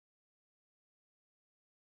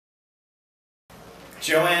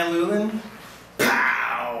JoAnn Loulan,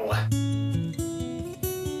 pow!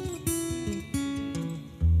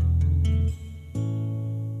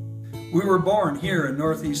 We were born here in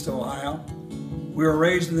Northeast Ohio. We were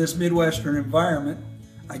raised in this Midwestern environment.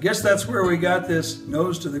 I guess that's where we got this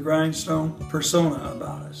nose to the grindstone persona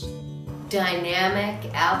about us. Dynamic,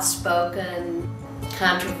 outspoken,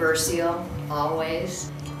 controversial,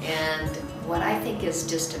 always. And what I think is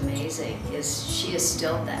just amazing is she is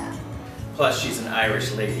still that. Plus she's an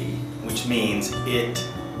Irish lady, which means it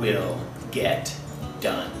will get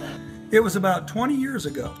done. It was about 20 years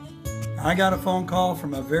ago. I got a phone call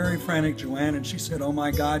from a very frantic JoAnn, and she said, "Oh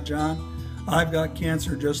my God, John, I've got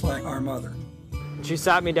cancer just like our mother." She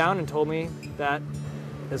sat me down and told me that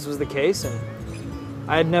this was the case, and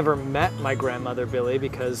I had never met my grandmother, Billie,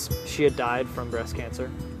 because she had died from breast cancer.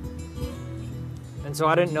 And so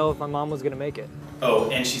I didn't know if my mom was gonna make it. Oh,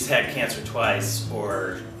 and she's had cancer twice,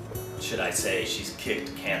 or should I say she's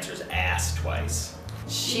kicked cancer's ass twice.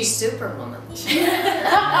 She's Superwoman. She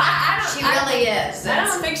really is. I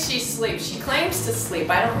don't think she sleeps. She claims to sleep.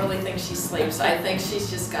 I don't really think she sleeps. I think she's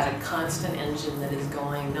just got a constant engine that is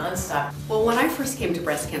going nonstop. Well, when I first came to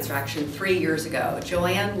Breast Cancer Action 3 years ago,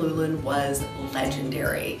 JoAnn Loulan was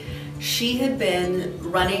legendary. She had been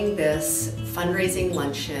running this fundraising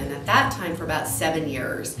luncheon at that time for about 7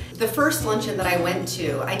 years. The first luncheon that I went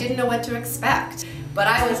to, I didn't know what to expect. But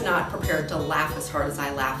I was not prepared to laugh as hard as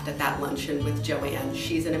I laughed at that luncheon with JoAnn.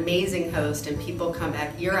 She's an amazing host, and people come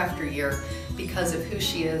back year after year because of who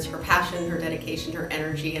she is, her passion, her dedication, her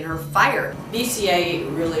energy, and her fire. BCA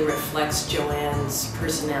really reflects JoAnn's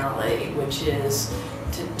personality, which is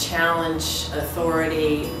to challenge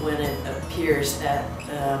authority when it appears that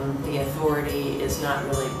the authority is not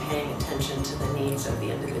really paying attention to the needs of the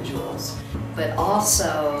individuals. But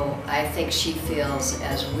also, I think she feels,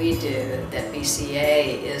 as we do, that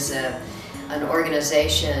BCA is an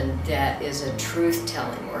organization that is a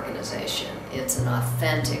truth-telling organization. It's an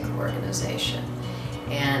authentic organization.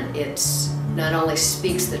 And it's not only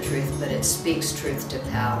speaks the truth, but it speaks truth to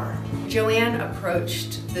power. JoAnn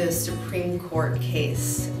approached the Supreme Court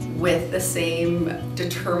case with the same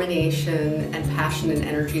determination and passion and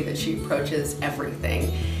energy that she approaches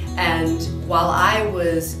everything. And while I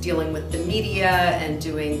was dealing with the media and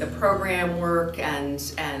doing the program work and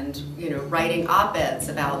writing op-eds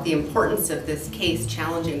about the importance of this case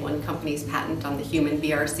challenging one company's patent on the human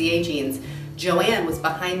BRCA genes, JoAnn was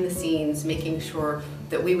behind the scenes making sure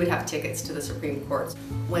that we would have tickets to the Supreme Court.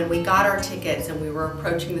 When we got our tickets and we were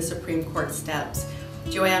approaching the Supreme Court steps,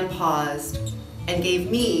 JoAnn paused and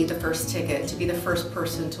gave me the first ticket to be the first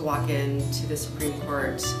person to walk into the Supreme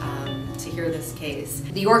Court to hear this case.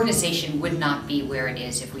 The organization would not be where it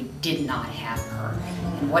is if we did not have her.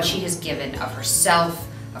 And what she has given of herself,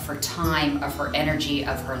 of her time, of her energy,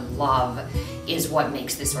 of her love is what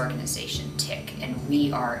makes this organization tick. And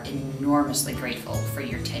we are enormously grateful for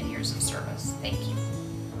your 10 years of service. Thank you.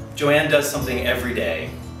 JoAnn does something every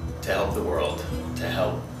day to help the world, to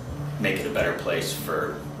help make it a better place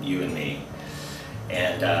for you and me.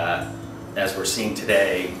 And as we're seeing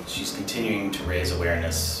today, she's continuing to raise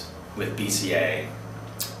awareness with BCA,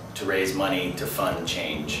 to raise money to fund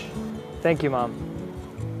change. Thank you, Mom,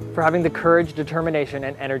 for having the courage, determination,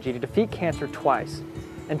 and energy to defeat cancer twice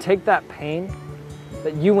and take that pain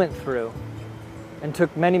that you went through and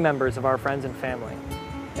took many members of our friends and family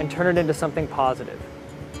and turn it into something positive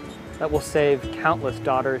that will save countless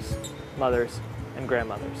daughters, mothers, and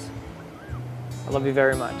grandmothers. I love you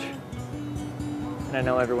very much, and I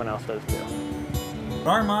know everyone else does too.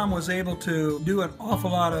 Our mom was able to do an awful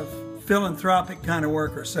lot of philanthropic kind of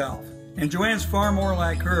work herself. And JoAnn's far more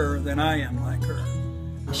like her than I am like her.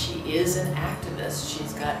 She is an activist.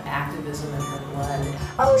 She's got activism in her blood.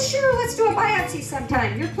 Oh sure, let's do a biopsy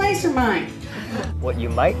sometime. Your place or mine? What you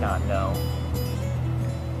might not know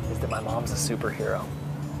is that my mom's a superhero.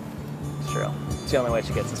 It's true. It's the only way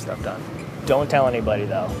she gets this stuff done. Don't tell anybody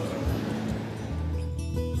though.